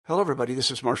Hello, everybody. This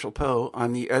is Marshall Poe.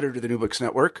 I'm the editor of the New Books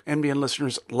Network. NBN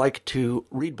listeners like to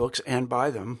read books and buy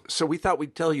them. So we thought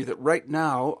we'd tell you that right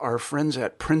now, our friends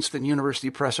at Princeton University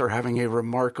Press are having a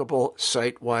remarkable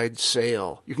site-wide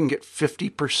sale. You can get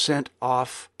 50%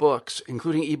 off books,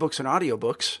 including ebooks and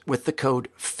audiobooks, with the code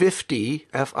 50,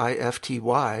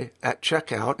 F-I-F-T-Y, at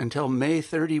checkout until May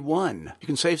 31. You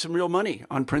can save some real money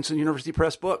on Princeton University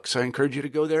Press books. I encourage you to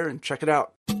go there and check it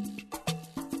out.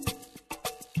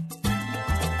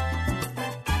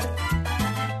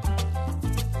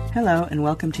 Hello, and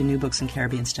welcome to New Books in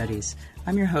Caribbean Studies.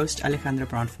 I'm your host, Alejandra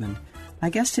Bronfman. My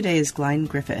guest today is Glyne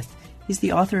Griffith. He's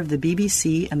the author of The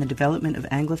BBC and the Development of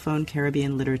Anglophone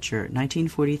Caribbean Literature,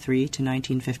 1943 to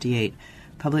 1958,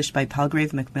 published by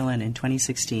Palgrave Macmillan in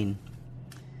 2016.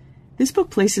 This book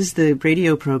places the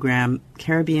radio program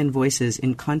Caribbean Voices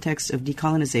in context of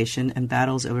decolonization and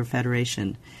battles over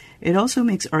federation. It also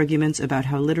makes arguments about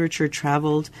how literature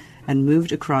traveled and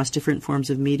moved across different forms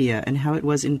of media and how it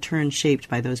was in turn shaped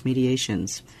by those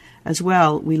mediations. As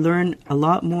well, we learn a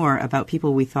lot more about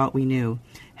people we thought we knew: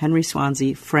 Henry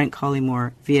Swansea, Frank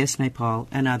Collymore, V.S. Naipaul,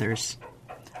 and others.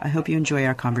 I hope you enjoy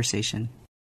our conversation.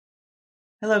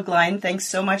 Hello, Glyne. Thanks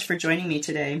so much for joining me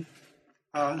today.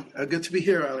 Good to be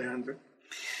here, Alejandra.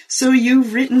 So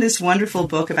you've written this wonderful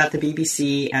book about the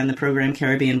BBC and the program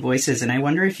Caribbean Voices, and I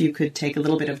wonder if you could take a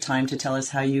little bit of time to tell us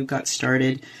how you got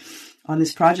started on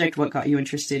this project, what got you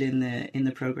interested in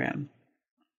the program.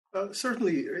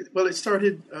 Certainly. Well, it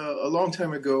started a long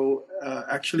time ago,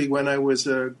 actually, when I was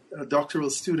a doctoral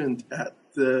student at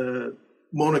the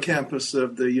Mona campus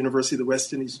of the University of the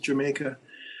West Indies, Jamaica.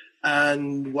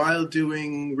 And while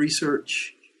doing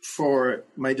research for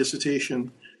my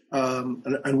dissertation,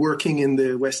 and working in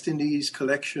the West Indies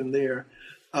collection there,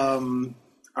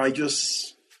 I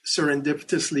just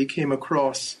serendipitously came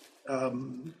across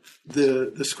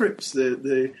the scripts,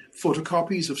 the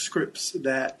photocopies of scripts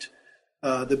that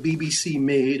the BBC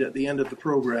made at the end of the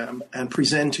program and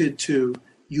presented to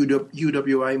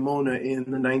UWI Mona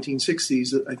in the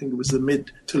 1960s. I think it was the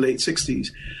mid to late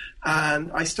 60s.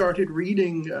 And I started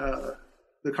reading the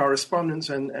correspondence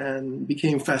and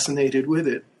became fascinated with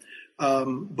it.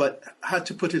 But had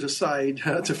to put it aside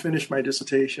to finish my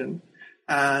dissertation,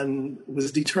 and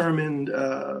was determined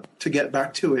to get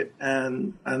back to it,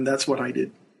 and that's what I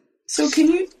did. So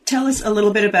can you tell us a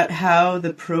little bit about how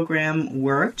the program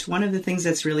worked? One of the things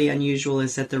that's really unusual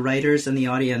is that the writers and the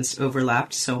audience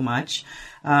overlapped so much,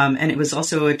 and it was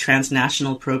also a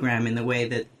transnational program in the way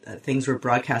that things were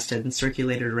broadcasted and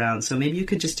circulated around. So maybe you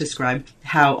could just describe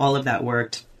how all of that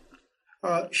worked.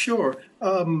 Sure.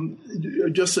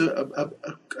 Just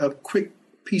a quick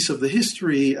piece of the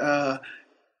history.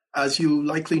 As you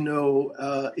likely know,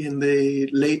 in the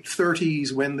late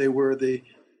 30s, when there were when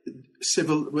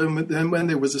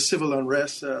there was a civil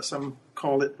unrest, some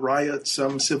call it riots,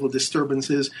 some civil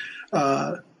disturbances,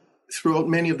 throughout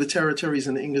many of the territories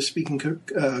in the English-speaking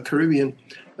Caribbean,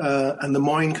 and the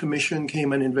Moyne Commission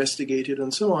came and investigated,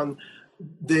 and so on.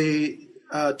 They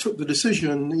took the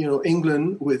decision,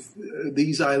 England, with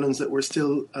these islands that were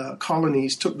still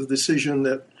colonies, took the decision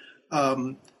that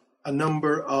a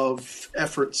number of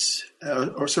efforts,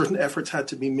 or certain efforts, had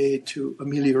to be made to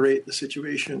ameliorate the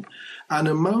situation. And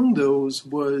among those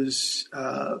was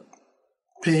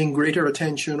paying greater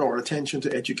attention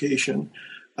to education.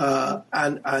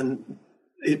 And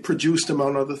it produced,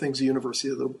 among other things, the University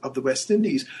of the West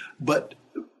Indies. But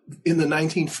in the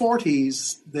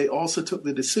 1940s, they also took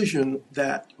the decision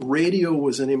that radio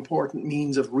was an important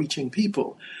means of reaching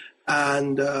people.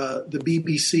 And the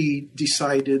BBC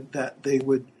decided that they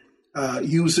would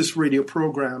use this radio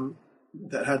program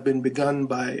that had been begun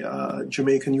by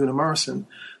Jamaican Una Morrison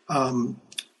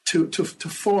to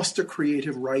foster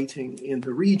creative writing in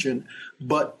the region,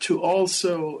 but to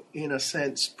also, in a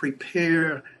sense,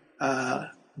 prepare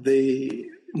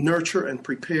nurture and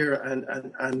prepare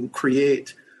and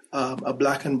create a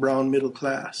black and brown middle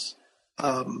class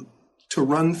to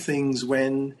run things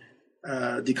when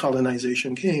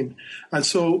decolonization came. And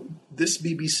so this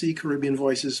BBC Caribbean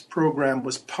Voices program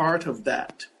was part of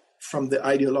that from the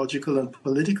ideological and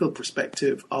political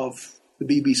perspective of the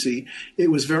BBC. It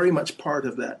was very much part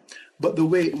of that. But the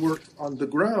way it worked on the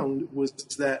ground was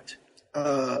that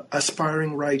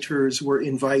aspiring writers were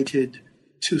invited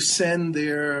to send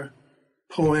their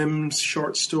poems,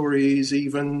 short stories,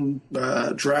 even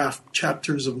draft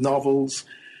chapters of novels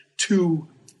to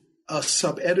a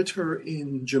sub-editor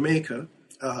in Jamaica.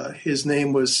 His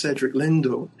name was Cedric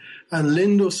Lindo. And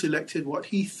Lindo selected what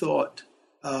he thought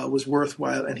was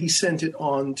worthwhile, and he sent it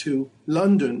on to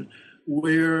London,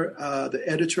 where the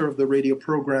editor of the radio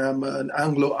program, an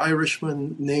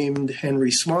Anglo-Irishman named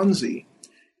Henry Swansea,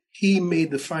 he made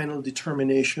the final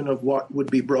determination of what would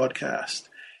be broadcast.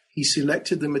 He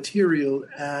selected the material,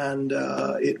 and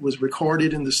it was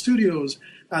recorded in the studios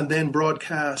and then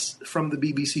broadcast from the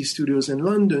BBC studios in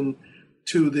London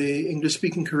to the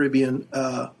English-speaking Caribbean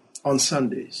on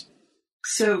Sundays.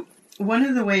 So one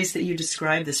of the ways that you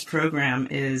describe this program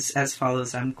is as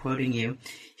follows, I'm quoting you.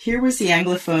 Here was the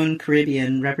Anglophone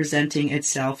Caribbean representing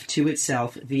itself to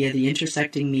itself via the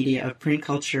intersecting media of print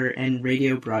culture and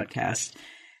radio broadcast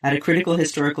at a critical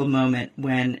historical moment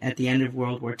when, at the end of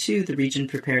World War II, the region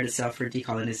prepared itself for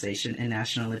decolonization and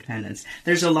national independence.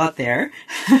 There's a lot there,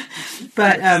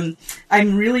 but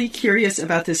I'm really curious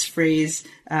about this phrase,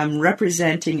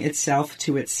 representing itself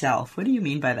to itself. What do you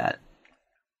mean by that?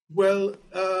 Well,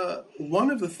 one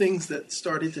of the things that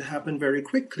started to happen very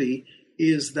quickly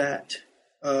is that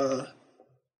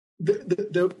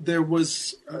there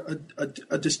was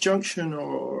a disjunction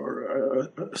or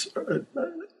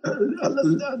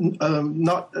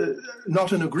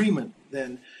not an agreement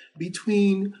then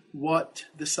between what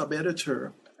the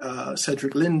sub-editor,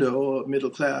 Cedric Lindo,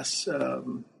 middle class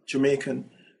Jamaican,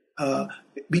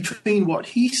 between what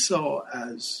he saw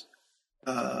as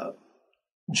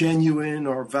genuine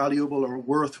or valuable or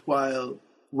worthwhile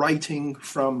writing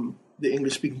from the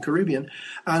English-speaking Caribbean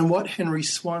and what Henry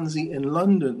Swansea in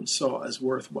London saw as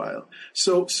worthwhile.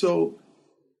 So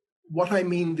what I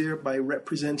mean there by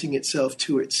representing itself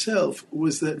to itself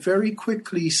was that very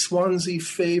quickly Swansea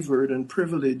favored and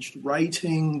privileged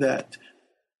writing that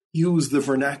used the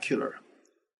vernacular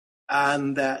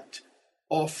and that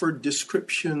offered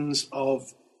descriptions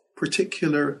of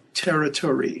particular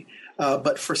territory.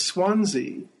 But for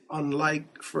Swansea,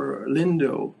 unlike for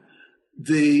Lindo,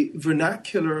 the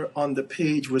vernacular on the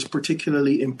page was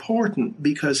particularly important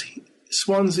because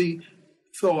Swansea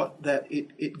thought that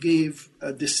it gave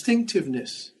a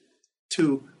distinctiveness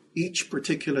to each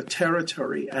particular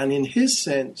territory, and in his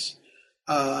sense,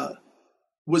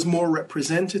 was more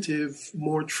representative,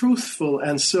 more truthful,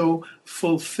 and so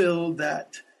fulfilled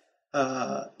that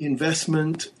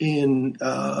investment in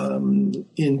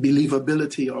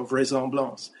believability of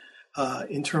vraisemblance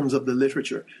in terms of the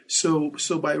literature. So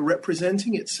by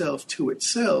representing itself to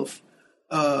itself,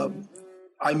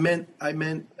 I meant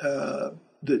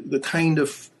the kind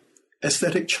of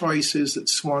aesthetic choices that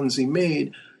Swansea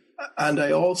made, and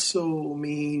I also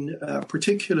mean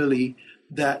particularly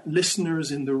that listeners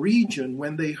in the region,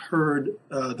 when they heard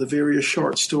the various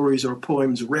short stories or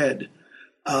poems read,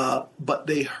 but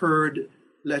they heard,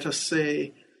 let us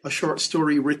say, a short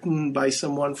story written by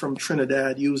someone from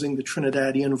Trinidad using the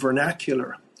Trinidadian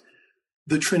vernacular.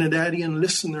 The Trinidadian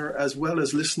listener, as well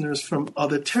as listeners from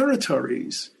other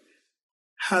territories,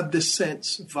 had this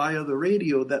sense via the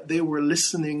radio that they were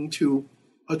listening to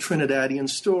a Trinidadian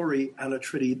story and a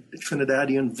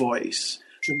Trinidadian voice.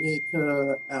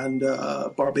 Jamaica and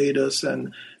Barbados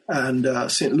and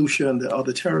St. Lucia and the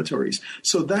other territories.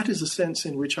 So that is a sense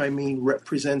in which I mean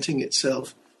representing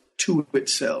itself to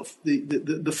itself.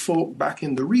 The folk back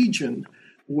in the region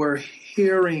were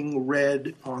hearing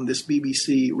read on this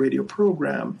BBC radio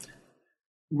program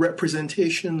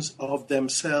representations of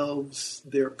themselves,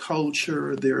 their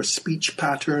culture, their speech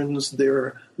patterns,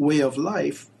 their way of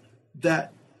life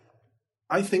that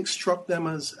I think struck them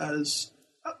as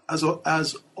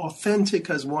authentic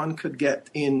as one could get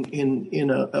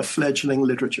in a fledgling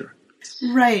literature.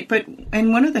 Right,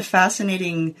 and one of the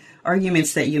fascinating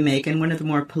arguments that you make, and one of the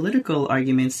more political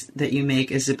arguments that you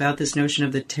make, is about this notion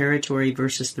of the territory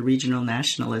versus the regional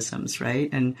nationalisms, right?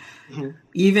 And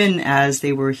even as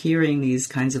they were hearing these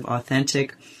kinds of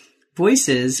authentic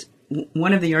voices,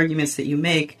 one of the arguments that you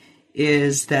make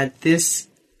is that this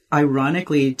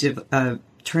ironically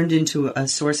turned into a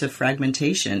source of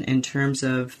fragmentation in terms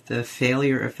of the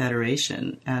failure of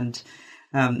federation. And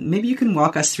maybe you can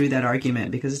walk us through that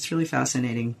argument, because it's really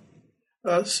fascinating.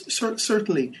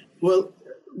 Certainly. Well,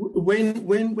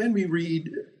 when we read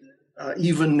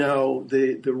even now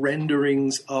the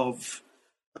renderings of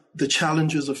the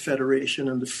challenges of federation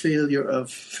and the failure of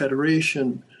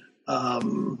federation,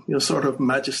 sort of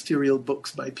magisterial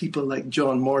books by people like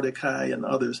John Mordecai and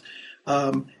others,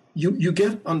 you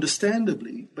get,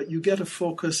 understandably, but you get a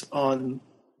focus on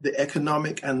the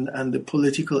economic and the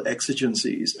political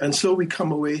exigencies. And so we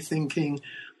come away thinking,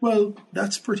 well,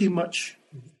 that's pretty much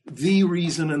the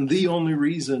reason and the only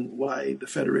reason why the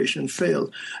Federation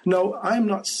failed. Now, I'm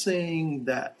not saying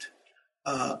that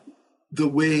the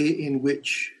way in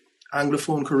which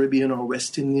Anglophone Caribbean or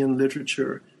West Indian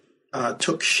literature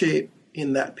took shape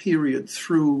in that period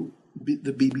through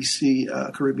the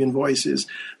BBC Caribbean Voices,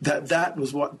 that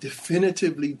was what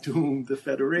definitively doomed the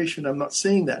Federation. I'm not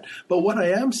saying that. But what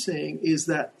I am saying is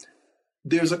that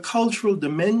there's a cultural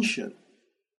dimension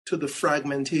to the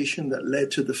fragmentation that led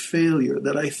to the failure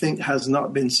that I think has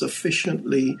not been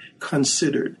sufficiently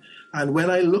considered. And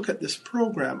when I look at this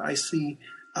program, I see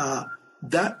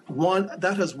that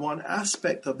as one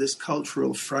aspect of this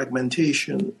cultural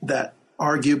fragmentation that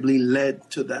arguably led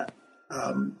to that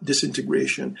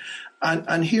disintegration.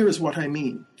 And here is what I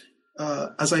mean.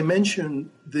 As I mentioned,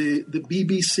 the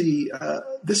BBC,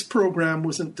 this program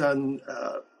wasn't done,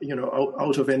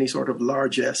 out of any sort of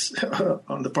largesse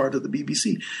on the part of the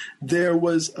BBC. There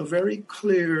was a very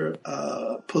clear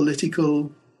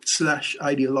political /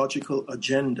 ideological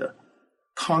agenda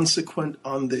consequent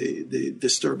on the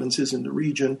disturbances in the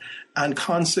region and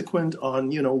consequent on,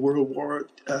 World War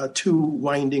II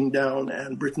winding down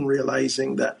and Britain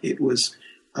realizing that it was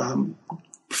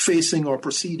facing or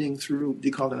proceeding through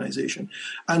decolonization.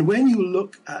 And when you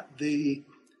look at the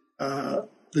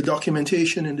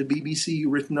documentation in the BBC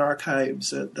written archives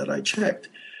that I checked,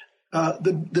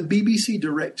 the BBC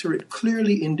Directorate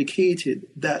clearly indicated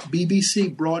that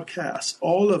BBC broadcasts,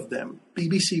 all of them,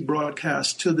 BBC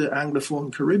broadcasts to the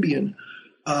Anglophone Caribbean,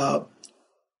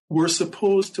 were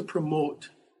supposed to promote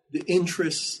the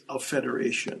interests of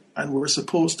federation and were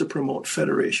supposed to promote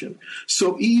federation.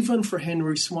 So even for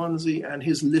Henry Swansea and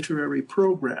his literary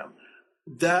program,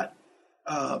 that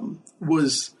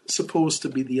was supposed to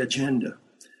be the agenda.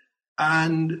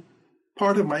 And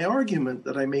part of my argument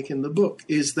that I make in the book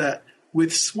is that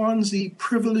with Swansea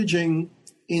privileging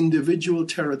individual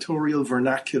territorial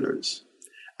vernaculars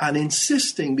and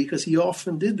insisting, because he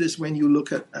often did this when you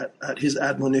look at his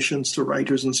admonitions to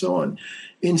writers and so on,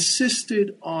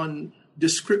 insisted on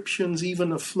descriptions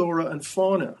even of flora and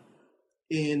fauna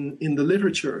in the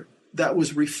literature that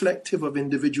was reflective of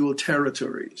individual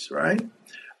territories, right?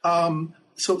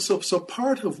 So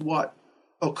part of what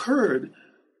occurred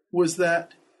was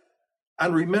that,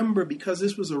 and remember, because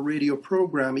this was a radio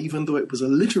program, even though it was a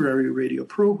literary radio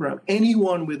program,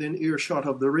 anyone within earshot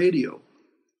of the radio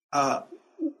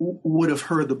would have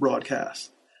heard the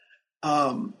broadcast.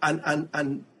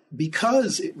 And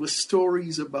because it was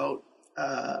stories about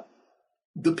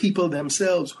the people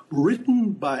themselves,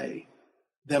 written by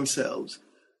themselves,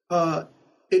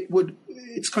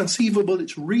 it's conceivable,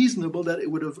 it's reasonable that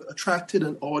it would have attracted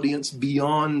an audience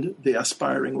beyond the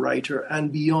aspiring writer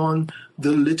and beyond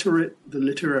the literate, the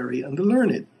literary, and the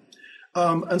learned.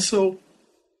 And so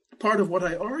part of what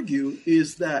I argue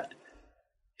is that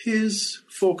his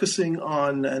focusing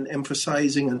on and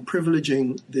emphasizing and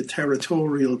privileging the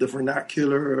territorial, the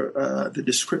vernacular, the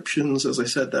descriptions, as I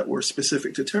said, that were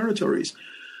specific to territories,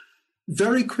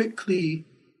 very quickly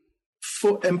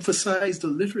emphasized the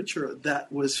literature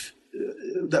that was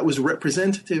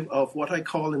representative of what I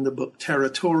call in the book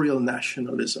territorial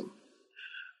nationalism.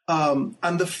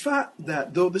 And the fact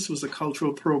that, though this was a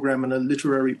cultural program and a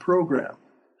literary program,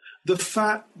 the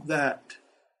fact that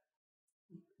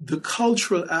the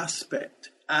cultural aspect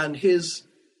and his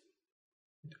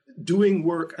doing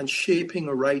work and shaping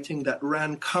a writing that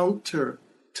ran counter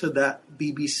to that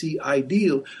BBC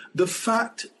ideal, the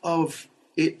fact of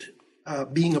it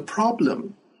being a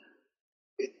problem,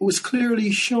 it was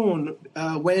clearly shown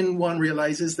when one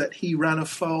realizes that he ran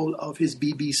afoul of his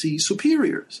BBC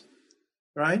superiors,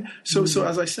 right? So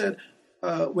as I said,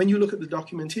 when you look at the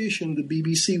documentation, the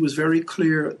BBC was very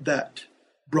clear that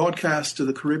broadcast to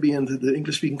the Caribbean, to the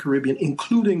English-speaking Caribbean,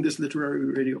 including this literary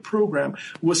radio program,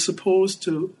 was supposed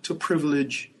to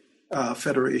privilege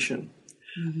federation.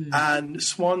 Mm-hmm. And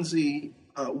Swansea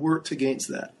worked against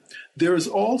that. There is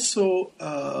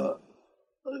also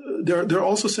there are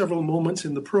also several moments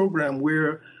in the program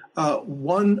where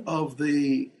one of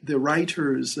the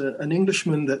writers, an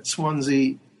Englishman that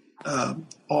Swansea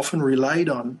often relied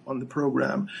on the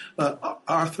program,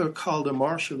 Arthur Calder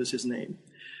Marshall is his name.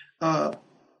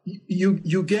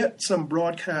 You get some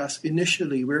broadcasts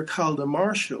initially where Calder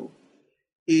Marshall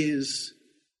is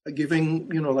giving,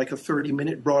 like a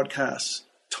 30-minute broadcast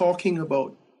talking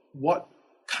about what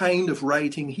kind of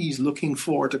writing he's looking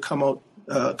for to come out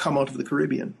of the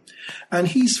Caribbean. And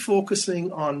he's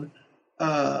focusing on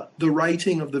the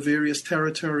writing of the various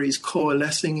territories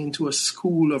coalescing into a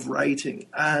school of writing.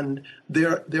 And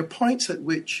there are points at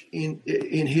which in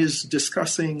his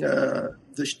discussing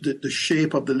the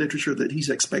shape of the literature that he's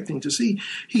expecting to see,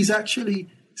 he's actually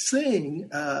saying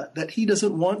that he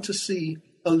doesn't want to see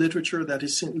a literature that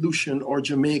is St. Lucian or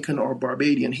Jamaican or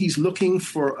Barbadian. He's looking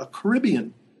for a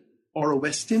Caribbean or a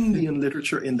West Indian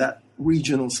literature in that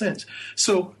regional sense.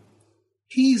 So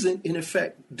he's in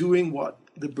effect doing what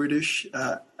the British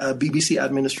BBC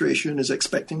administration is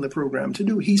expecting the program to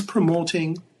do. He's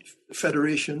promoting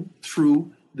federation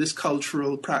through this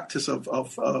cultural practice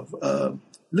of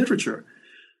literature.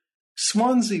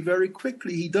 Swansea, very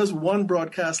quickly, he does one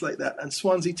broadcast like that, and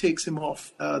Swansea takes him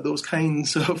off those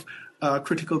kinds of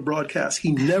critical broadcasts.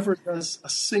 He never does a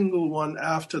single one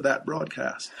after that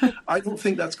broadcast. I don't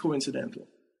think that's coincidental.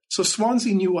 So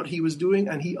Swansea knew what he was doing,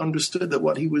 and he understood that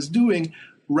what he was doing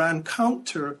ran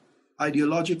counter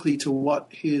ideologically to what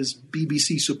his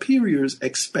BBC superiors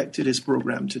expected his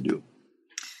program to do.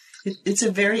 It's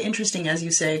a very interesting, as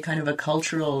you say, kind of a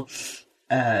cultural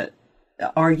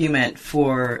argument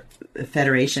for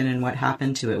Federation and what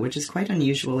happened to it, which is quite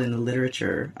unusual in the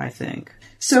literature, I think.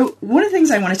 So one of the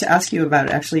things I wanted to ask you about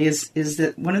actually is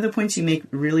that one of the points you make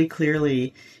really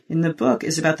clearly in the book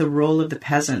is about the role of the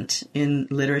peasant in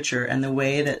literature and the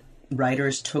way that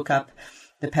writers took up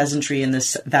the peasantry in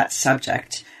that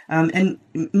subject. And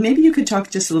maybe you could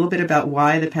talk just a little bit about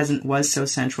why the peasant was so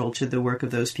central to the work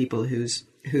of those people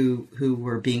who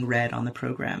were being read on the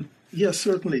program. Yes,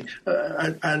 certainly.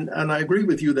 And I agree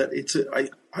with you that it's,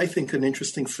 I think, an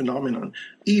interesting phenomenon.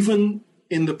 Even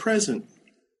in the present,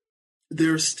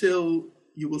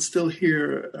 you will still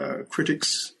hear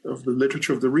critics of the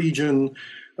literature of the region,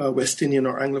 West Indian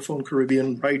or Anglophone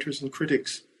Caribbean writers and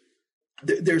critics.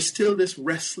 There's still this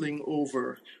wrestling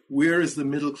over where is the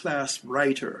middle class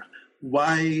writer?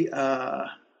 Why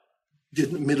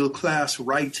did middle class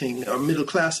writing, or middle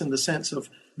class in the sense of,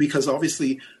 because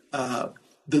obviously the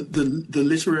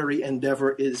literary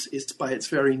endeavor is by its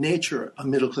very nature a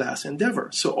middle class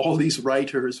endeavor. So all these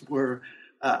writers were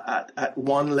at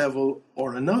one level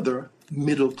or another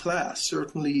middle class,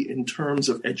 certainly in terms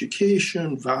of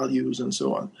education, values, and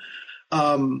so on.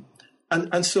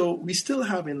 And so we still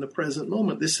have in the present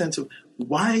moment this sense of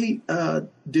why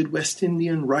did West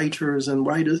Indian writers and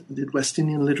why did West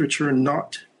Indian literature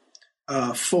not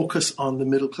focus on the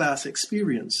middle class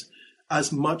experience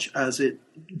as much as it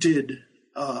did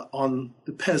on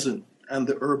the peasant and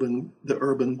the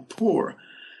urban poor.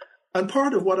 And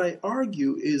part of what I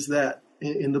argue is that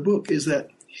in the book is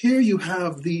that here you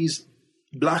have these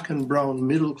black and brown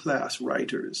middle class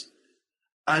writers,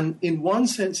 and in one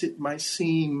sense it might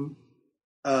seem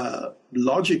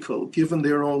logical, given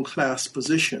their own class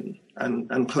position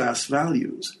and class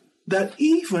values, that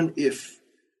even if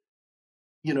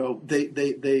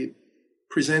they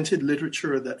presented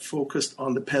literature that focused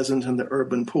on the peasant and the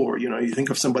urban poor. You think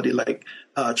of somebody like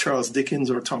Charles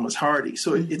Dickens or Thomas Hardy.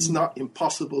 So it's not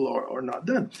impossible or not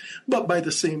done. But by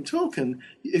the same token,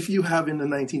 if you have in the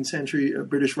 19th century a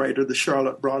British writer, the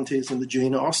Charlotte Brontes and the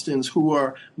Jane Austens, who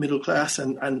are middle class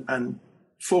and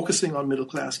focusing on middle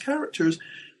class characters,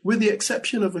 with the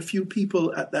exception of a few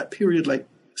people at that period, like,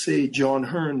 say, John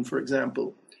Hearne, for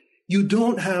example, you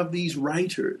don't have these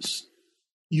writers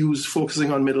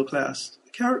focusing on middle class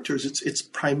characters. It's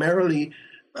primarily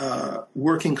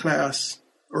working class,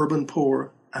 urban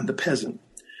poor, and the peasant.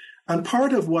 And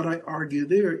part of what I argue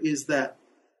there is that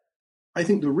I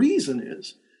think the reason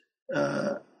is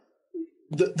the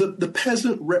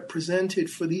peasant represented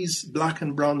for these black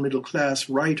and brown middle class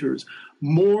writers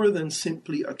more than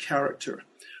simply a character.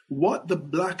 What the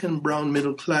black and brown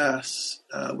middle class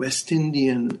West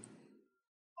Indian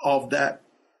of that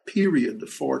period, the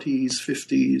 40s,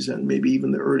 50s, and maybe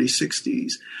even the early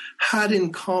 60s, had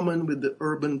in common with the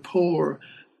urban poor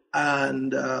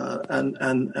and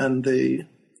the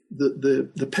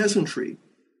peasantry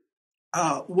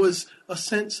was a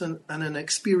sense and an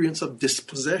experience of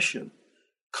dispossession,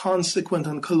 consequent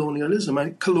on colonialism.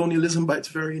 And colonialism, by its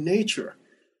very nature,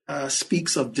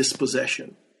 speaks of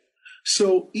dispossession.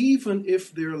 So even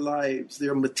if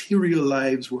their material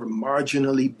lives were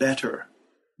marginally better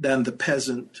than the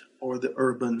peasant or the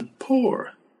urban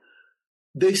poor,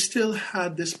 they still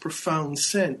had this profound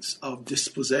sense of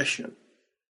dispossession,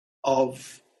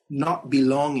 of not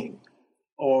belonging,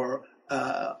 or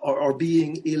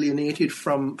being alienated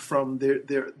from the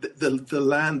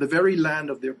land, the very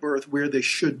land of their birth, where they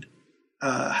should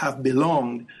have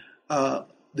belonged.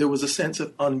 There was a sense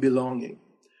of unbelonging,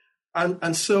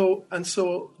 and so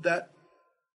that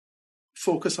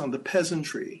focus on the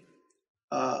peasantry,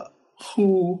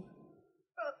 who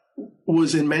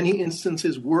was in many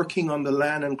instances working on the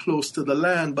land and close to the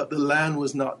land, but the land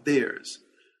was not theirs.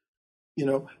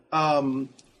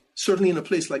 Certainly in a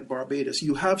place like Barbados,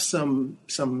 you have some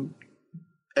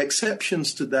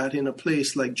exceptions to that in a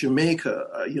place like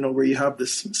Jamaica, where you have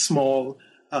this small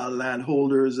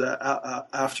landholders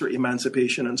after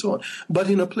emancipation and so on. But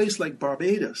in a place like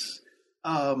Barbados,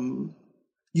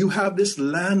 you have this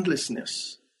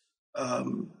landlessness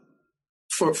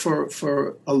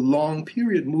for a long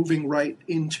period, moving right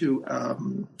into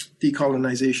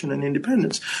decolonization and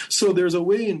independence. So there's a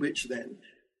way in which then,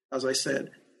 as I said,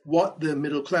 what the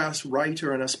middle class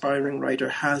writer and aspiring writer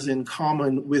has in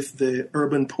common with the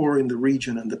urban poor in the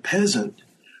region and the peasant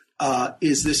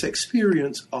is this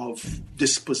experience of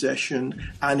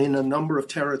dispossession, and in a number of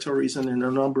territories and in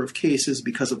a number of cases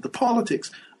because of the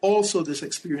politics, also this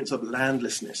experience of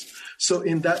landlessness. So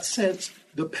in that sense,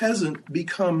 the peasant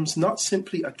becomes not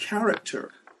simply a character,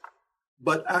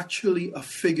 but actually a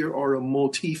figure or a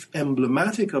motif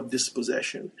emblematic of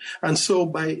dispossession. And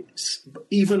so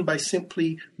even by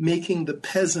simply making the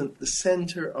peasant the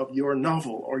center of your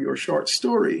novel or your short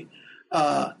story,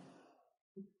 the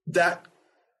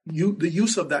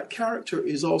use of that character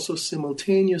is also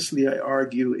simultaneously, I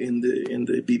argue, in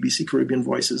the BBC Caribbean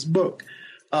Voices book,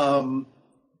 an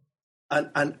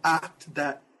act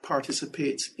that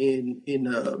participates in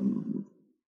an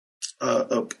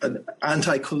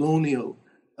anti-colonial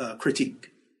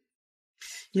critique.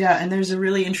 Yeah, and there's a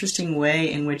really interesting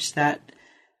way in which that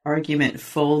argument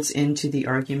folds into the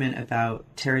argument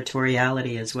about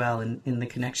territoriality as well, in the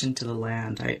connection to the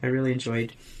land. I really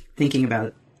enjoyed thinking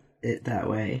about it that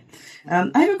way.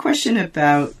 I have a question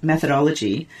about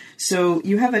methodology. So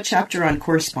you have a chapter on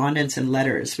correspondence and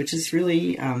letters, which is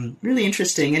really, really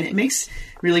interesting. And it makes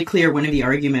really clear one of the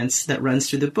arguments that runs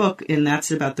through the book, and that's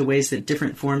about the ways that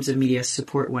different forms of media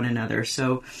support one another.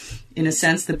 So in a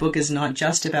sense, the book is not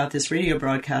just about this radio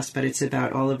broadcast, but it's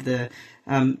about all of the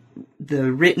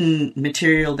written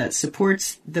material that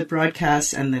supports the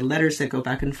broadcasts and the letters that go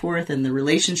back and forth and the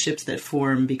relationships that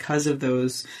form because of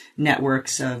those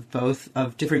networks of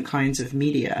different kinds of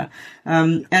media.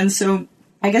 And so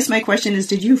I guess my question is,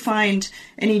 did you find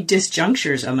any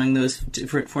disjunctures among those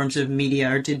different forms of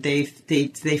media, or did they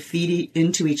feed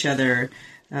into each other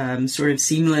sort of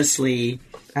seamlessly,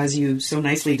 as you so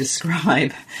nicely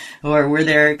describe, or were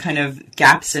there kind of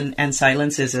gaps and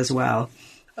silences as well?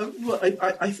 Well,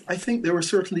 I think there were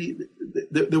certainly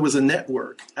there was a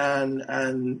network,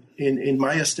 and in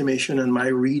my estimation and my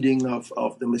reading of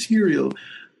the material,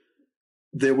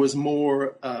 there was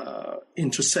more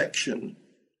intersection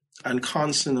and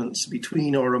consonance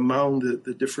between or among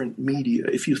the different media.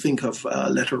 If you think of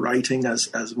letter writing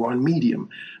as one medium,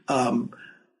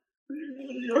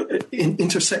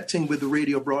 intersecting with the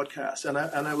radio broadcast, and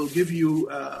I will give you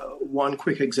one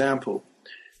quick example.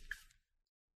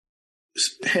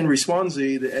 Henry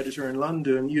Swansea, the editor in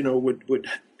London, would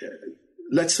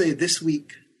let's say this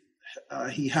week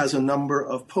he has a number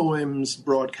of poems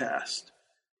broadcast.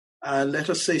 And let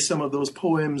us say some of those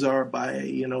poems are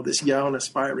by, this young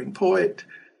aspiring poet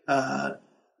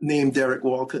named Derek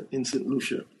Walcott in St.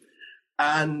 Lucia.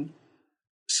 And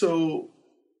so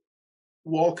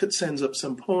Walcott sends up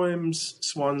some poems.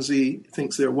 Swansea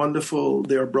thinks they're wonderful.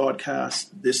 They're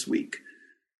broadcast this week.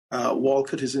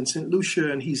 Walcott is in St.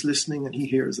 Lucia and he's listening and he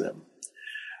hears them.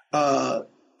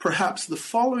 Perhaps the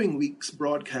following week's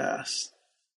broadcast,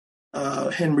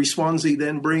 Henry Swansea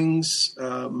then brings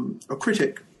a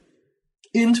critic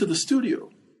into the studio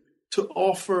to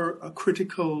offer a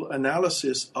critical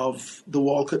analysis of the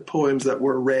Walcott poems that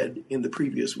were read in the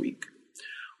previous week.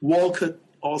 Walcott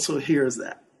also hears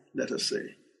that, let us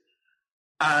say.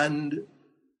 And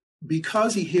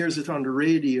because he hears it on the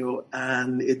radio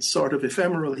and it's sort of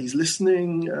ephemeral, he's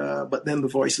listening, but then the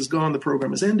voice is gone, the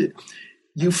program is ended.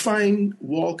 You find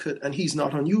Walcott, and he's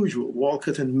not unusual,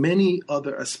 Walcott and many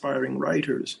other aspiring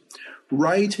writers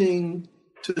writing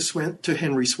to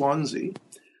Henry Swansea.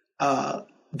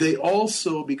 They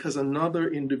also, because another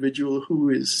individual who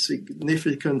is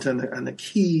significant and a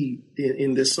key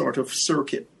in this sort of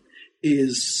circuit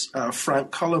is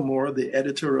Frank Cullimore, the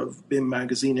editor of BIM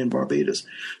magazine in Barbados.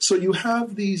 So you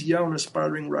have these young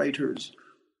aspiring writers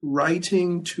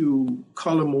writing to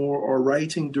Cullimore or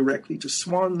writing directly to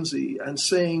Swansea and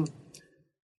saying,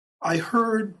 I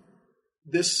heard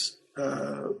this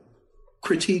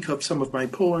critique of some of my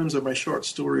poems or my short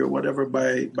story or whatever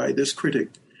by this critic.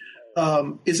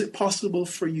 Is it possible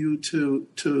for you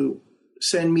to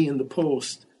send me in the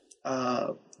post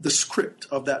the script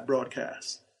of that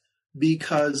broadcast?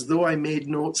 Because though I made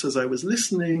notes as I was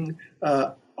listening,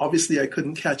 obviously I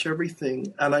couldn't catch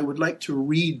everything, and I would like to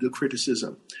read the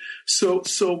criticism. So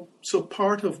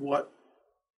part of what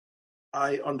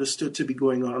I understood to be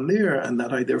going on there, and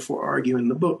that I therefore argue in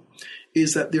the book,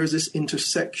 is that there's this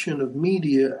intersection of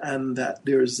media and that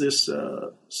there's this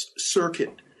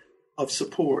circuit of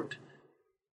support.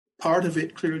 Part of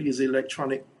it clearly is the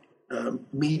electronic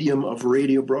medium of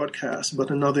radio broadcast, but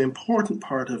another important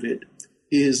part of it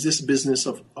is this business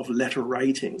of letter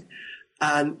writing.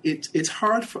 And it's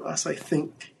hard for us, I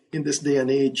think, in this day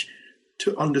and age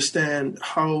to understand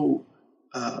how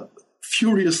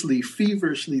furiously,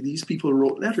 feverishly these people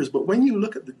wrote letters. But when you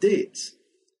look at the dates,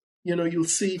 you'll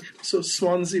see. So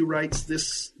Swansea writes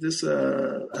this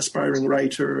aspiring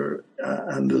writer,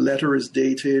 and the letter is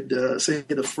dated, say,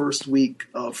 the first week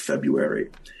of February,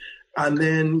 and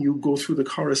then you go through the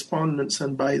correspondence,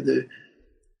 and by the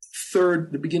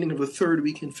beginning of the third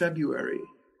week in February,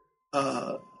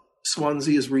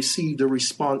 Swansea has received a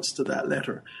response to that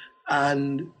letter,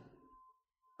 and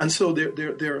so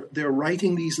they're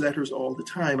writing these letters all the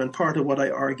time. And part of what I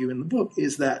argue in the book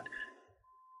is that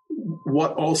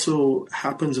what also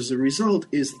happens as a result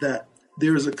is that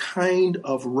there is a kind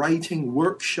of writing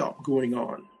workshop going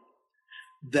on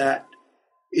that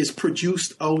is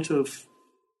produced out of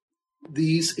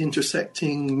these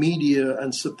intersecting media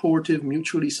and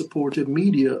mutually supportive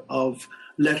media of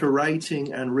letter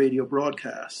writing and radio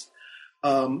broadcast,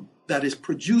 that is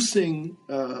producing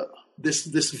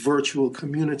this virtual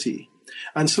community.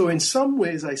 And so in some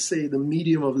ways, I say the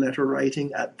medium of letter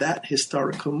writing at that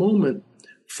historical moment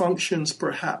functions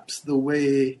perhaps the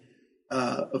way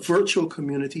a virtual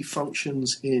community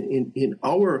functions in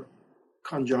our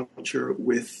conjuncture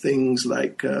with things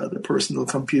like the personal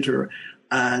computer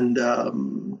and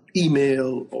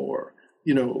email, or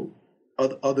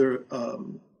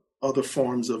other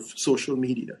forms of social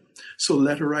media. So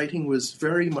letter writing was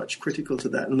very much critical to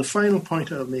that. And the final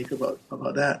point I'll make about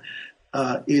that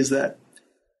is that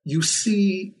you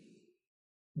see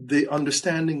the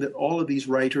understanding that all of these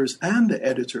writers and the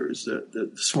editors,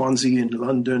 the Swansea in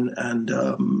London and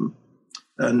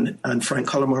Frank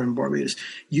Collymore in Barbados,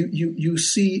 you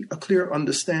see a clear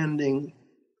understanding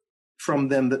from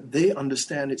them that they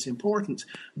understand its importance,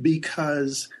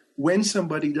 because when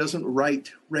somebody doesn't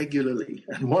write regularly,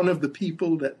 and one of the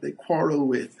people that they quarrel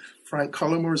with, Frank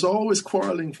Collymore, is always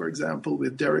quarreling, for example,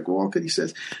 with Derek Walcott. He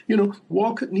says,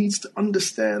 Walcott needs to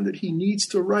understand that he needs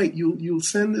to write. You'll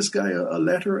send this guy a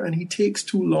letter and he takes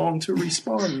too long to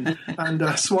respond.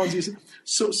 And Swansea said,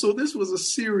 so this was a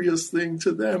serious thing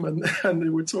to them, and they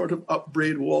would sort of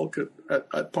upbraid Walcott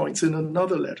at points in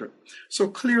another letter. So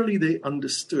clearly they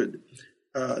understood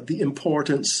the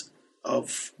importance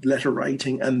of letter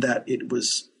writing, and that it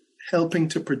was helping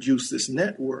to produce this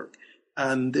network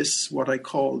and this, what I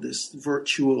call this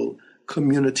virtual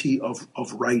community of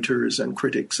writers and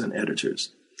critics and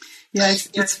editors. Yeah,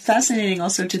 it's fascinating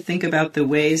also to think about the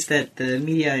ways that the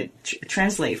media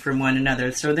translate from one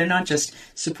another. So they're not just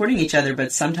supporting each other,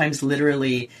 but sometimes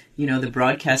literally, the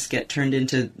broadcasts get turned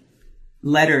into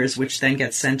letters, which then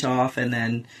get sent off, and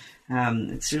then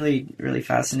it's really, really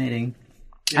fascinating.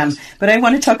 Yes. But I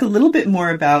want to talk a little bit more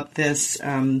about this,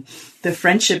 the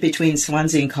friendship between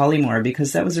Swansea and Collymore,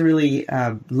 because that was a really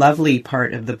lovely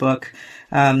part of the book.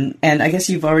 And I guess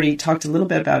you've already talked a little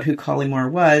bit about who Collymore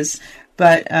was,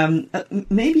 but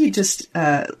maybe just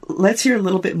let's hear a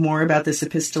little bit more about this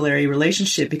epistolary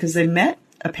relationship, because they met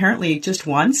apparently just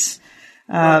once,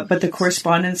 but the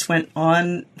correspondence went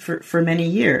on for many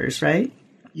years, right?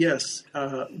 Yes,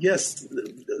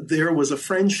 there was a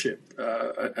friendship.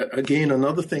 Again,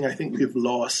 another thing I think we've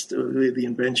lost with the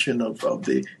invention of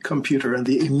the computer and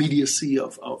the immediacy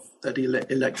of that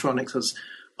electronics has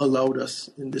allowed us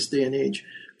in this day and age.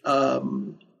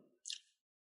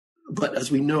 But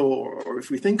as we know, or if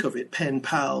we think of it, pen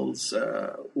pals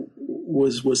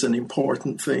was an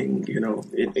important thing,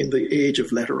 in the age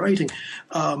of letter writing.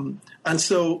 And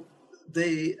so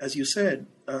they, as you said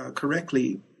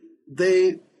correctly,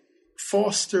 they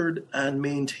fostered and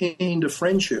maintained a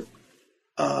friendship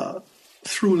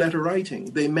through letter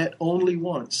writing. They met only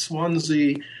once.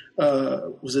 Swansea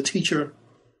was a teacher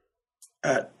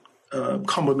at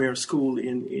Combermere School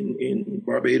in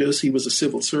Barbados. He was a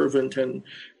civil servant, and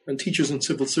teachers and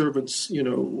civil servants,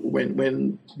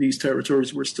 when these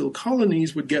territories were still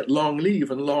colonies, would get long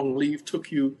leave, and long leave took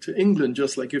you to England,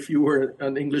 just like if you were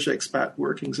an English expat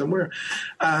working somewhere.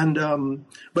 And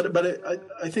but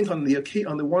I think on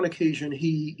the one occasion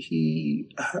he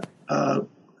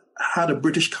had a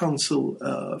British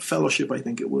Council fellowship, I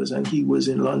think it was, and he was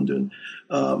in London.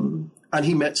 And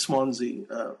he met Swansea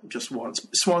just once.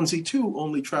 Swansea, too,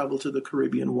 only traveled to the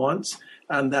Caribbean once,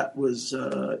 and that was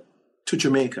to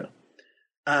Jamaica.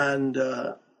 And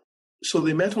so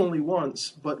they met only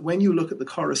once, but when you look at the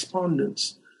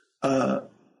correspondence,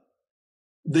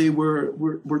 they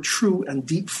were true and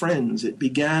deep friends. It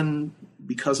began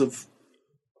because of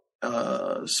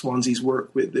Swansea's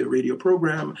work with the radio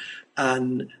program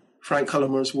and Frank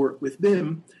Collymore's work with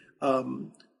BIM.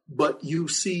 But you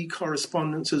see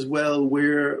correspondence as well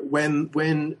where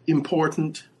when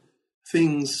important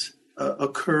things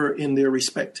occur in their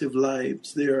respective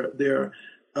lives, they're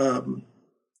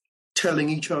telling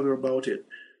each other about it.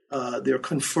 They're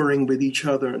conferring with each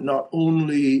other, not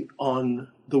only on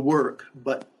the work,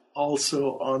 but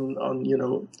also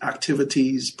on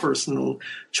activities, personal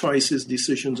choices,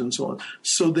 decisions, and so on.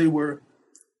 So they were,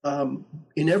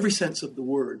 in every sense of the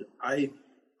word, I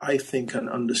think and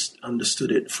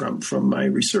understood it from my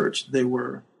research. They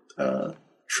were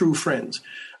true friends.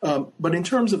 But in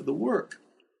terms of the work,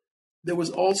 there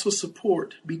was also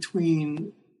support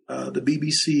between the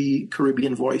BBC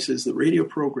Caribbean Voices, the radio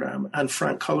program, and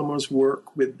Frank Collamore's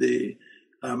work with the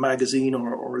magazine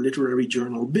or literary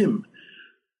journal BIM,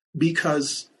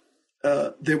 because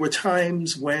there were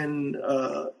times when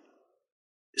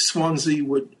Swansea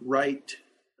would write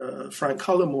Frank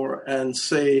Cullimore and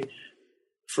say,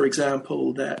 for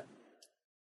example, that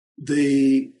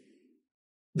the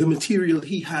material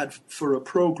he had for a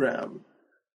program,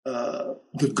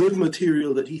 the good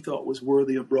material that he thought was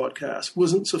worthy of broadcast,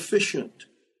 wasn't sufficient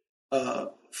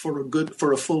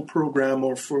for a full program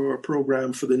or for a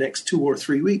program for the next 2 or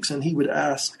 3 weeks. And he would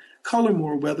ask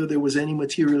Cullimore whether there was any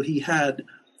material he had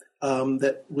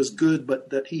that was good but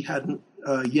that he hadn't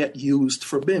yet used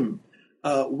for BIM,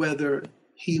 whether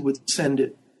he would send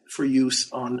it for use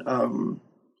on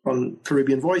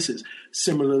Caribbean Voices.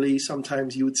 Similarly,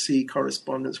 sometimes you would see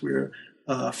correspondence where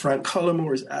Frank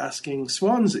Cullimore is asking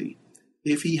Swansea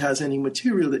if he has any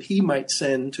material that he might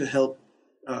send to help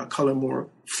Cullimore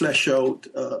flesh out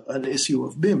an issue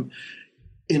of BIM.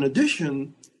 In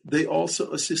addition, they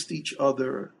also assist each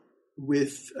other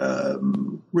with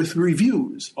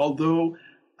reviews, although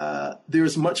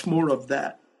there's much more of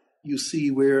that. You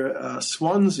see where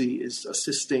Swansea is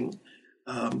assisting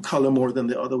Cullimore than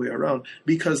the other way around,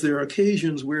 because there are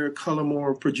occasions where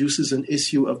Cullimore produces an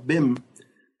issue of BIM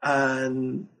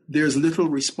and there's little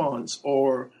response,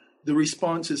 or the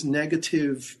response is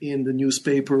negative in the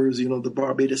newspapers, the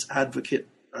Barbados Advocate,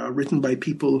 written by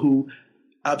people who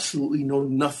absolutely know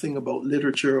nothing about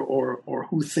literature or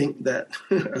who think that,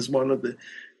 as one of the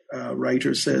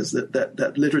writers says,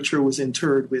 that literature was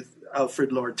interred with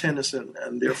Alfred Lord Tennyson,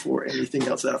 and therefore anything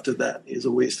else after that is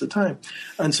a waste of time.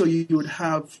 And so you would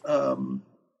have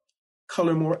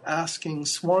Cullimore asking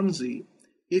Swansea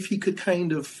if he could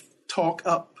kind of talk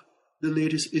up the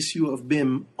latest issue of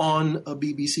BIM on a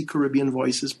BBC Caribbean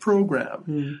Voices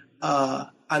program.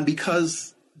 And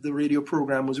because the radio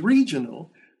program was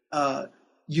regional,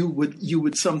 you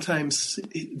would sometimes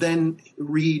then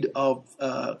read of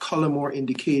Cullimore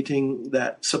indicating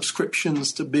that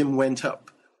subscriptions to BIM went up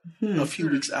a few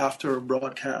weeks after a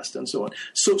broadcast and so on.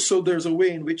 So there's a way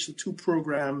in which the two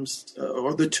programs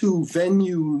or the two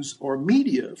venues or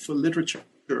media for literature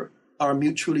are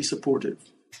mutually supportive.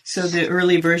 So the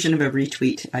early version of a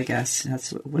retweet, I guess.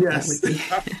 That's what that would be.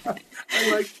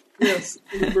 I like, yes.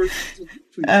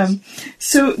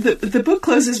 So the book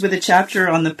closes with a chapter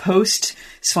on the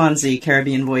post-Swansea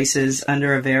Caribbean Voices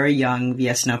under a very young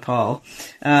V.S. Naipaul.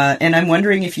 And I'm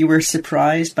wondering if you were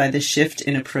surprised by the shift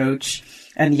in approach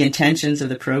and the intentions of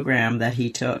the program that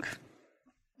he took.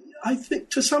 I think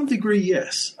to some degree,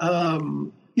 yes.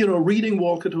 Reading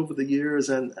Walcott over the years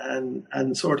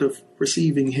and sort of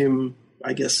perceiving him,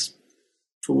 I guess,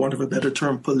 for want of a better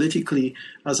term, politically,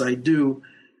 as I do,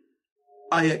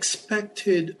 I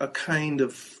expected a kind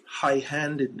of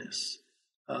high-handedness,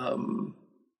 and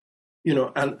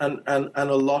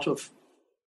a lot of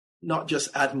not just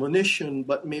admonition,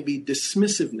 but maybe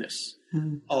dismissiveness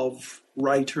of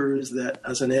writers that,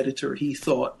 as an editor, he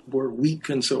thought were weak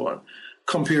and so on,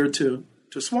 compared to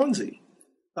Swansea.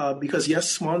 Because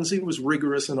yes, Swansea was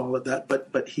rigorous and all of that,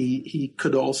 but he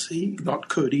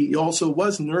also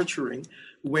was nurturing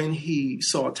when he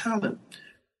saw talent.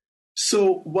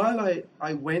 So while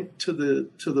I went to the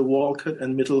Walcott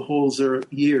and Mittelholzer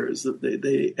years, that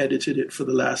they edited it for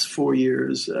the last 4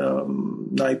 years,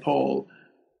 Naipaul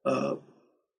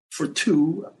for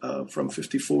 2 from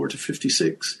 54 to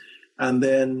 56, and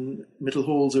then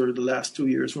Mittelholzer the last 2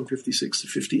 years from 56 to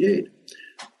 58.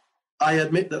 I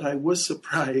admit that I was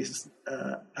surprised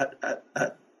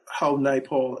at how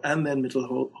Naipaul and then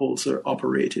Mittelholzer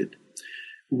operated,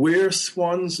 where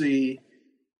Swansea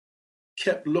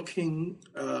kept looking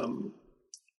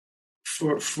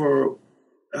for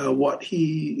what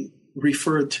he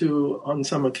referred to on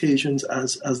some occasions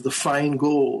as the fine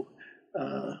gold,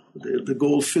 the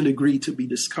gold filigree to be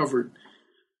discovered,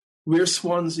 where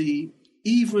Swansea,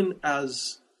 even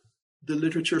as the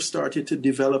literature started to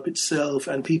develop itself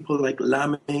and people like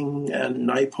Lamming and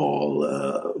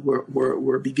Naipaul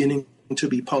were beginning to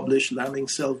be published, Lamming,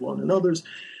 Selvon, and others,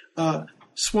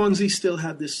 Swansea still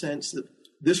had this sense that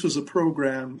this was a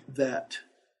program that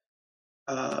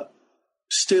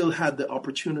still had the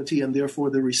opportunity and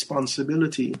therefore the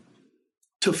responsibility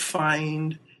to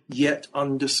find yet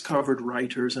undiscovered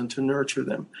writers and to nurture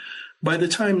them. By the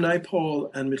time Naipaul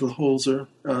and Mittelholzer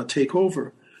take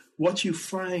over, what you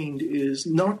find is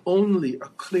not only a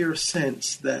clear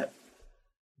sense that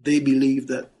they believe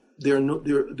that there are no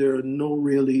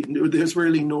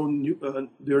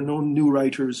new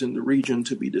writers in the region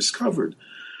to be discovered,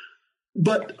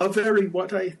 but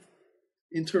what I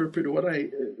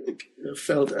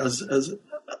felt as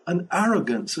an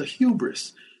arrogance, a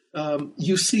hubris.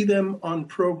 You see them on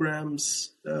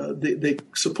programs. They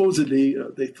supposedly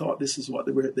they thought this is what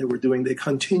they were doing. They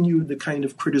continued the kind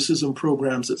of criticism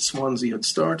programs that Swansea had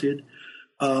started.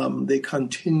 They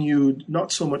continued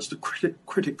not so much the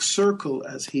critic circle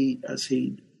as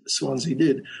Swansea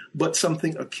did, but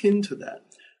something akin to that.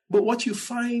 But what you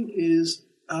find is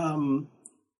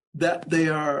that they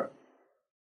are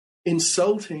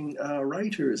insulting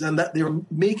writers, and that they're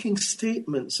making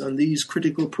statements on these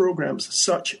critical programs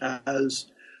such as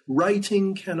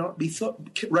writing cannot be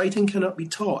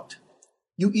taught.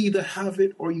 You either have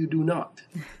it or you do not.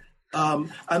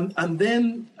 And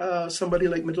then somebody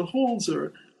like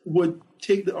Mittelholzer would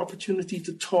take the opportunity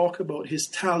to talk about his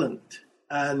talent,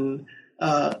 and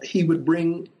he would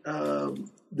bring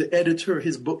the editor,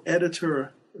 his book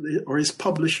editor, or his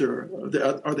publisher, or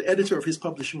the editor of his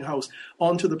publishing house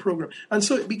onto the program. And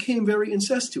so it became very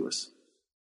incestuous.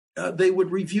 They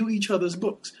would review each other's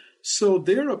books. So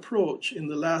their approach in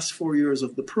the last 4 years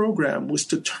of the program was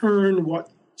to turn what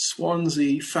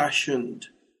Swansea fashioned,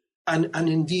 and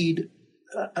indeed,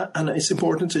 and it's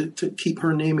important to keep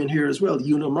her name in here as well,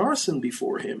 Una Marson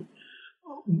before him.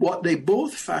 What they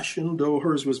both fashioned, though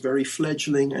hers was very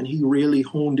fledgling and he really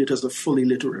honed it as a fully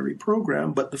literary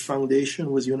program, but the foundation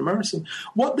was Una Marson.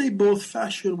 What they both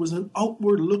fashioned was an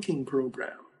outward-looking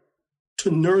program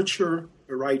to nurture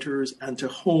the writers and to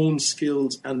hone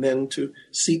skills and then to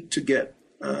seek to get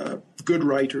good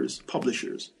writers,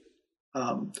 publishers.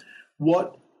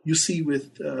 What you see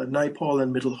with Naipaul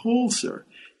and Mittelholzer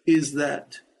is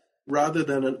that rather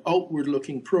than an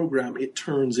outward-looking program, it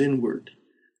turns inward.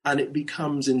 And it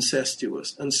becomes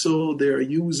incestuous. And so they're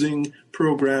using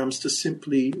programs to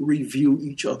simply review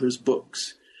each other's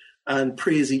books and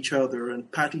praise each other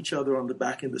and pat each other on the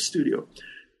back in the studio.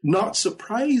 Not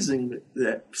surprisingly,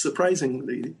 the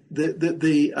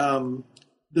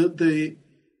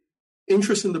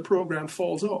interest in the program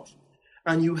falls off.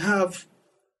 And you have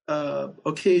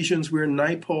occasions where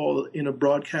Naipaul in a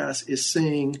broadcast is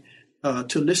saying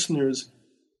to listeners,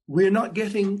 "We're not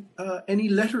getting any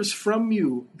letters from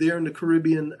you there in the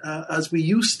Caribbean as we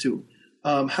used to.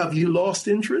 Have you lost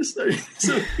interest?"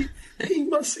 So he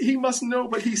must know,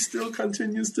 but he still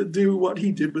continues to do what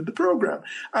he did with the program.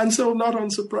 And so, not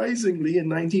unsurprisingly, in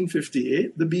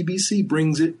 1958, the BBC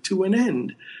brings it to an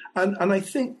end. And I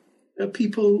think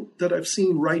people that I've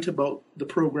seen write about the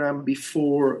program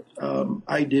before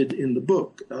I did in the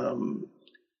book,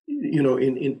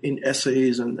 in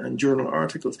essays and journal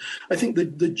articles, I think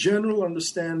the general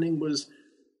understanding was,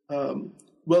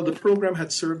 the program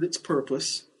had served its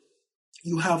purpose.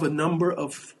 You have a number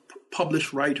of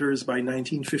published writers by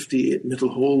 1958,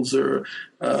 Mittelholzer,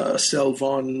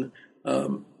 Selvon,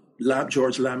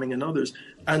 George Lamming, and others.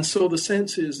 And so the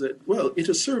sense is that, it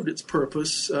has served its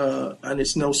purpose and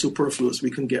it's now superfluous.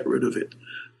 We can get rid of it.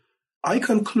 I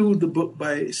conclude the book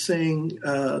by saying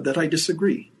that I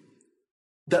disagree,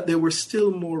 that there were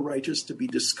still more writers to be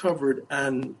discovered,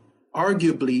 and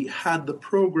arguably, had the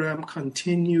program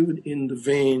continued in the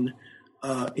vein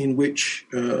in which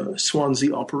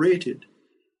Swansea operated,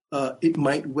 it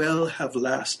might well have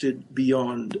lasted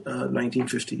beyond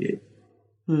 1958.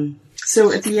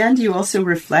 So at the end, you also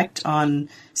reflect on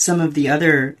some of the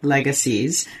other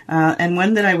legacies, and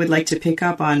one that I would like to pick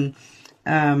up on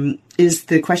is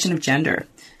the question of gender.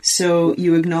 So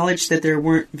you acknowledge that there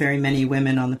weren't very many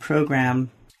women on the program,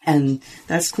 and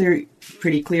that's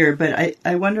pretty clear. But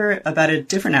I wonder about a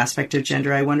different aspect of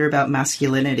gender. I wonder about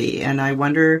masculinity, and I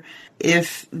wonder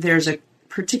if there's a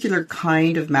particular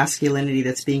kind of masculinity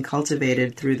that's being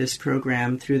cultivated through this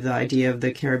program, through the idea of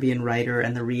the Caribbean writer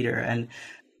and the reader. And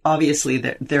obviously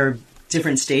there are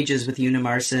different stages with Una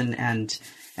Marson and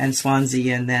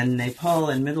Swansea, and then Naipaul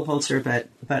and Mittelholzer,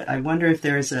 but I wonder if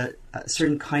there is a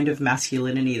certain kind of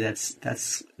masculinity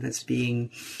that's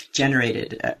being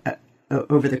generated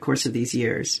over the course of these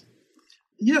years.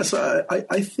 Yes,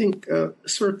 I think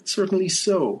certainly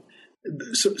so.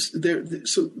 So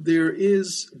there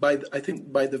is, by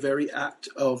the very act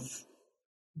of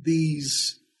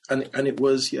these, and it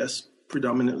was, yes,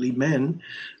 predominantly men,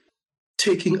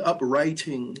 taking up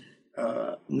writing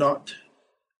not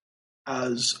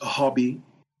as a hobby,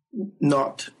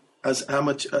 not as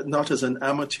an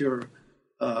amateur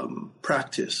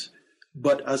practice,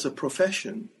 but as a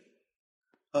profession,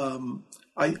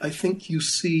 I think you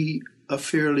see a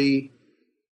fairly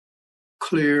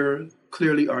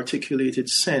clearly articulated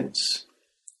sense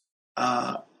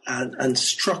and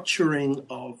structuring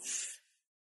of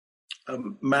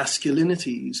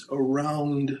masculinities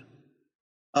around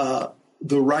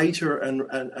the writer and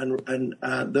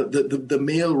the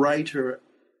male writer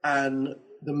and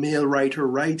the male writer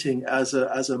writing as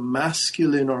a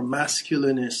masculine or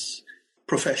masculinist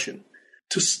profession.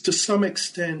 To some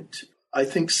extent, I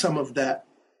think some of that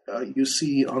you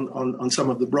see on some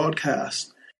of the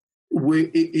broadcasts,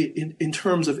 in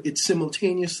terms of it's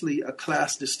simultaneously a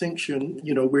class distinction,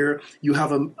 where you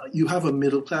have a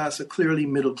middle class, a clearly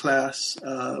middle class,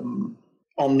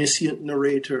 omniscient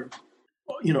narrator,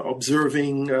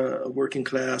 observing working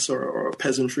class or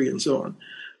peasantry and so on.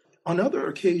 On other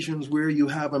occasions where you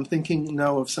have, I'm thinking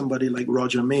now of somebody like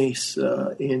Roger Mace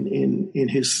in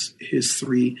his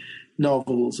three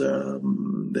novels,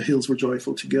 The Hills Were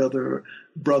Joyful Together,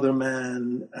 Brother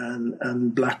Man,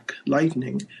 and Black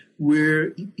Lightning,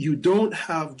 where you don't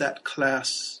have that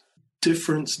class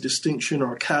difference, distinction,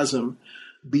 or chasm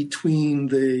between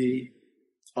the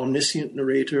omniscient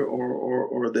narrator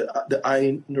or the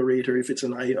I narrator, if it's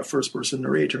a first-person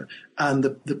narrator, and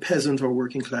the peasant or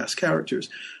working class characters.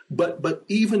 But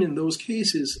even in those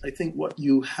cases, I think what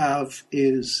you have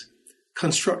is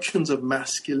constructions of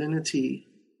masculinity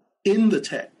in the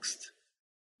text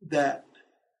that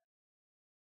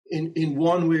in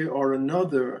one way or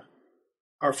another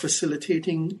are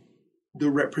facilitating the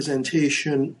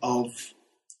representation of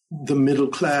the middle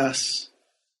class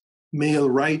male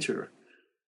writer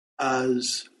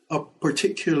as a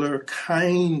particular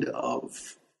kind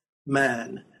of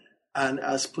man and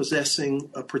as possessing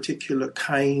a particular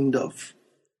kind of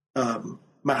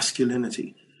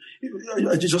masculinity.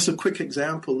 Just a quick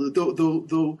example,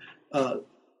 though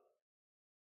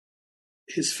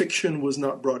his fiction was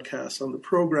not broadcast on the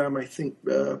program, I think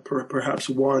perhaps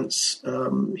once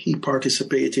he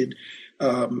participated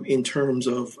in terms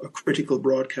of a critical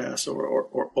broadcast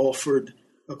or offered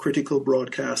a critical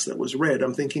broadcast that was read.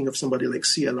 I'm thinking of somebody like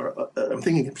I'm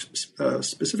thinking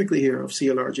specifically here of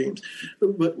C.L.R. James.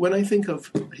 But when I think of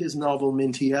his novel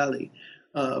Minty Alley,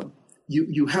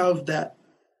 you have that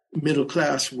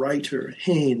middle-class writer,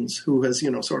 Haynes, who has,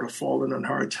 sort of fallen on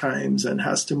hard times and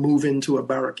has to move into a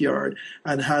barrack yard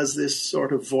and has this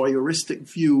sort of voyeuristic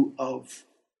view of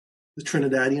the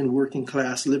Trinidadian working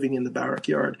class living in the barrack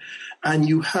yard. And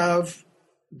you have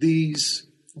these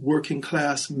working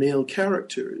class male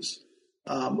characters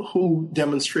who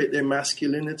demonstrate their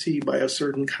masculinity by a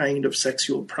certain kind of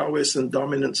sexual prowess and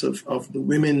dominance of the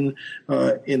women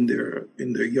in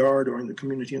their yard or in the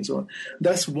community and so on.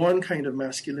 That's one kind of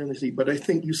masculinity, but I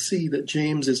think you see that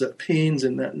James is at pains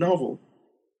in that novel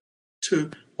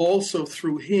to also,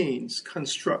 through Haynes,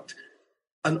 construct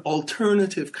an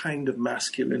alternative kind of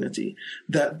masculinity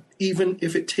that even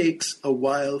if it takes a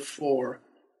while for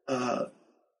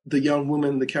the young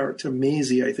woman, the character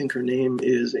Maisie, I think her name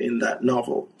is in that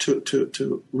novel,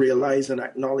 to realize and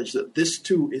acknowledge that this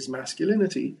too is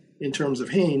masculinity in terms of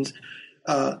Haynes,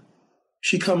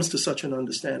 she comes to such an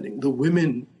understanding. The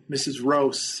women, Mrs.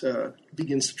 Rouse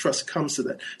begins to trust, comes to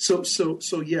that.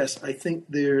 So yes, I think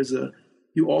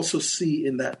you also see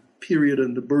in that period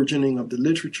and the burgeoning of the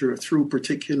literature through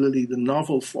particularly the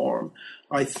novel form,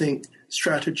 I think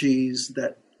strategies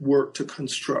that work to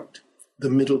construct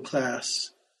the middle class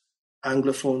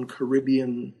Anglophone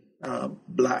Caribbean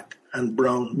black and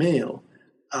brown male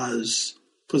as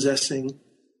possessing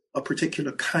a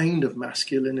particular kind of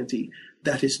masculinity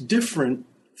that is different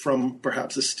from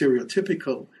perhaps a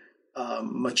stereotypical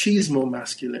machismo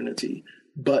masculinity,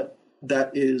 but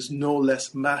that is no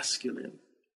less masculine,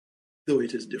 though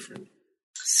it is different.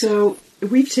 So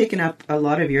we've taken up a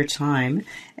lot of your time,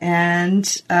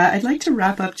 and I'd like to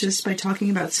wrap up just by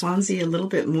talking about Swansea a little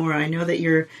bit more. I know that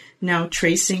you're now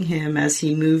tracing him as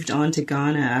he moved on to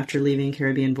Ghana after leaving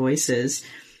Caribbean Voices.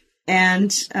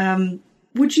 And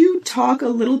would you talk a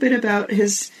little bit about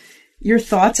your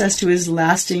thoughts as to his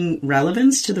lasting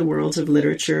relevance to the worlds of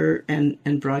literature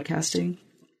and broadcasting?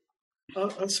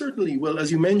 Certainly. Well,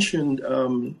 as you mentioned,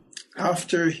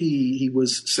 after he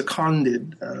was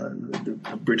seconded, the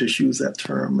British use that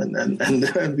term,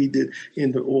 and we did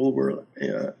in the old world,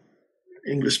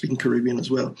 English-speaking Caribbean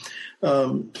as well.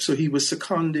 So he was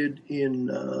seconded in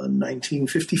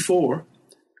 1954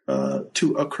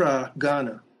 to Accra,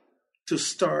 Ghana, to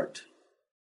start,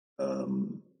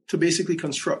 to basically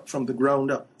construct from the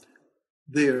ground up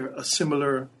there a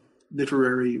similar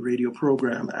literary radio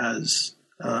program as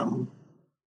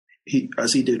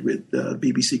as he did with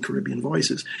BBC Caribbean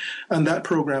Voices. And that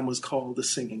program was called The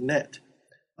Singing Net.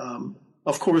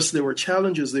 Of course, there were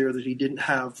challenges there that he didn't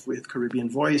have with Caribbean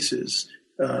Voices,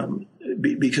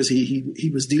 because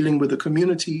he was dealing with a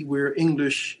community where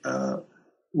English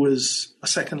was a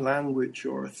second language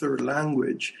or a third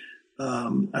language,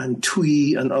 and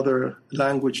Twi and other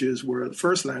languages were the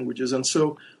first languages. And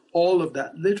so all of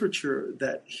that literature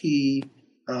that he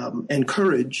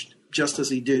encouraged, just as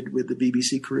he did with the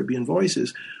BBC Caribbean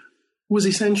Voices, was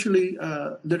essentially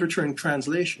literature in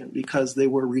translation, because they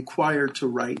were required to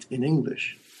write in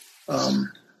English.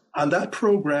 And that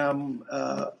program,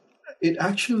 it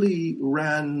actually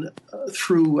ran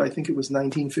through, I think it was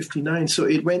 1959, so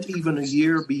it went even a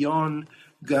year beyond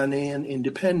Ghanaian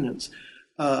independence.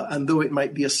 And though it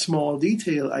might be a small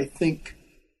detail, I think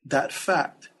that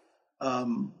fact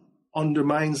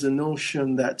undermines the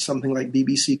notion that something like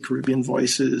BBC Caribbean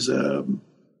Voices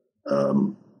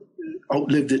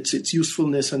outlived its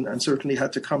usefulness and certainly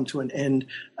had to come to an end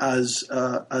as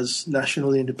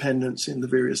national independence in the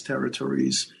various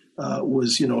territories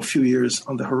was, a few years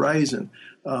on the horizon.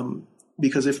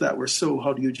 Because if that were so,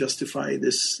 how do you justify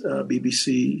this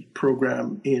BBC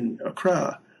program in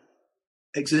Accra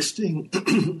existing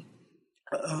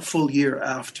a full year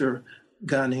after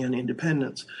Ghanaian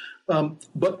independence?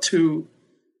 But to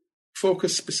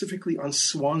focus specifically on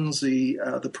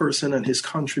Swansea, the person and his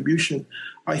contribution,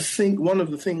 I think one of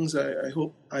the things I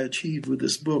hope I achieved with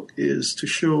this book is to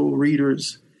show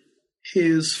readers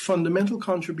his fundamental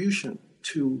contribution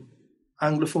to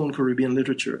Anglophone Caribbean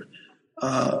literature.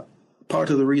 Part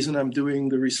of the reason I'm doing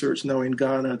the research now in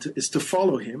Ghana is to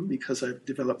follow him, because I've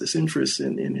developed this interest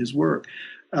in his work,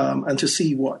 and to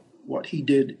see what he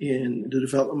did in the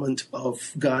development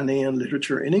of Ghanaian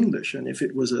literature in English, and if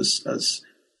it was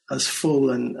as full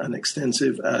and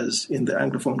extensive as in the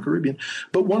Anglophone Caribbean.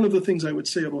 But one of the things I would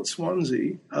say about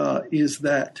Swansea is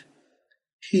that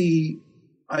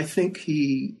I think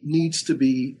he needs to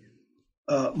be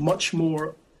much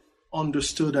more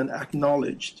understood and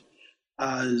acknowledged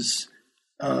as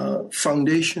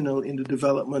foundational in the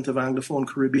development of Anglophone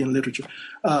Caribbean literature.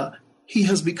 He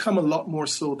has become a lot more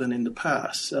so than in the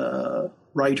past.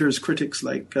 Writers, critics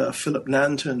like Philip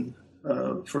Nanton,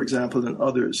 for example, and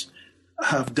others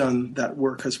have done that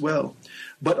work as well.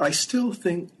 But I still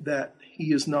think that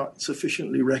he is not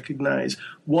sufficiently recognized.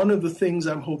 One of the things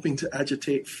I'm hoping to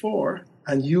agitate for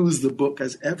and use the book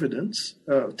as evidence,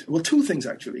 two things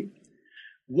actually.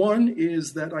 One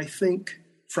is that I think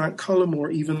Frank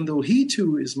Cullimore, even though he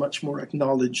too is much more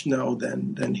acknowledged now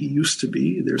than he used to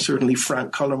be, there's certainly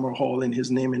Frank Cullimore Hall in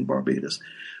his name in Barbados,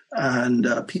 and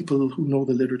people who know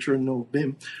the literature know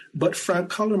BIM. But Frank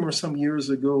Cullimore, some years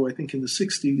ago, I think in the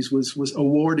 60s, was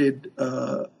awarded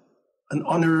an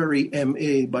honorary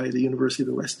MA by the University of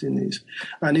the West Indies.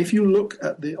 And if you look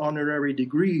at the honorary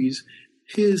degrees,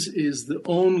 his is the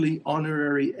only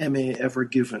honorary MA ever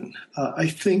given. I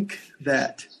think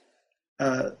that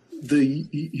the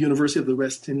University of the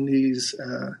West Indies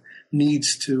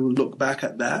needs to look back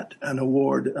at that and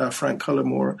award Frank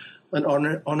Cullimore an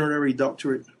honorary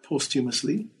doctorate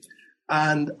posthumously.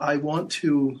 And I want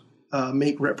to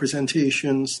make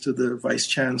representations to the Vice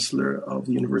Chancellor of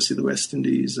the University of the West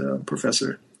Indies,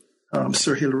 Professor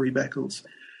Sir Hilary Beckles,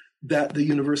 that the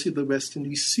University of the West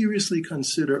Indies seriously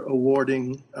consider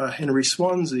awarding Henry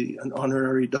Swansea an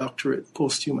honorary doctorate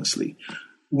posthumously.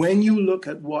 When you look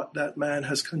at what that man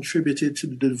has contributed to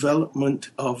the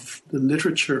development of the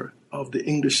literature of the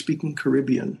English-speaking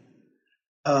Caribbean,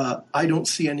 I don't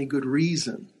see any good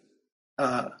reason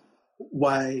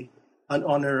why an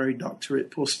honorary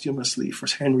doctorate posthumously for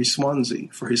Henry Swansea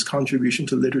for his contribution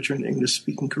to literature in the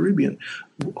English-speaking Caribbean,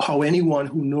 how anyone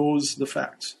who knows the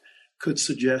facts could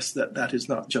suggest that that is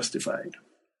not justified.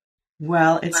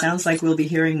 Well, it sounds like we'll be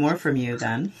hearing more from you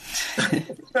then.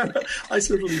 I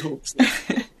certainly hope so.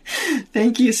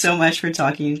 Thank you so much for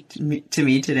talking to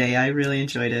me today. I really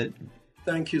enjoyed it.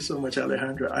 Thank you so much,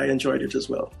 Alejandra. I enjoyed it as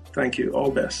well. Thank you.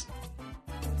 All best.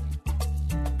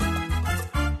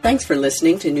 Thanks for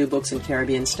listening to New Books in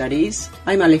Caribbean Studies.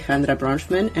 I'm Alejandra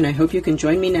Bronfman, and I hope you can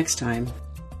join me next time.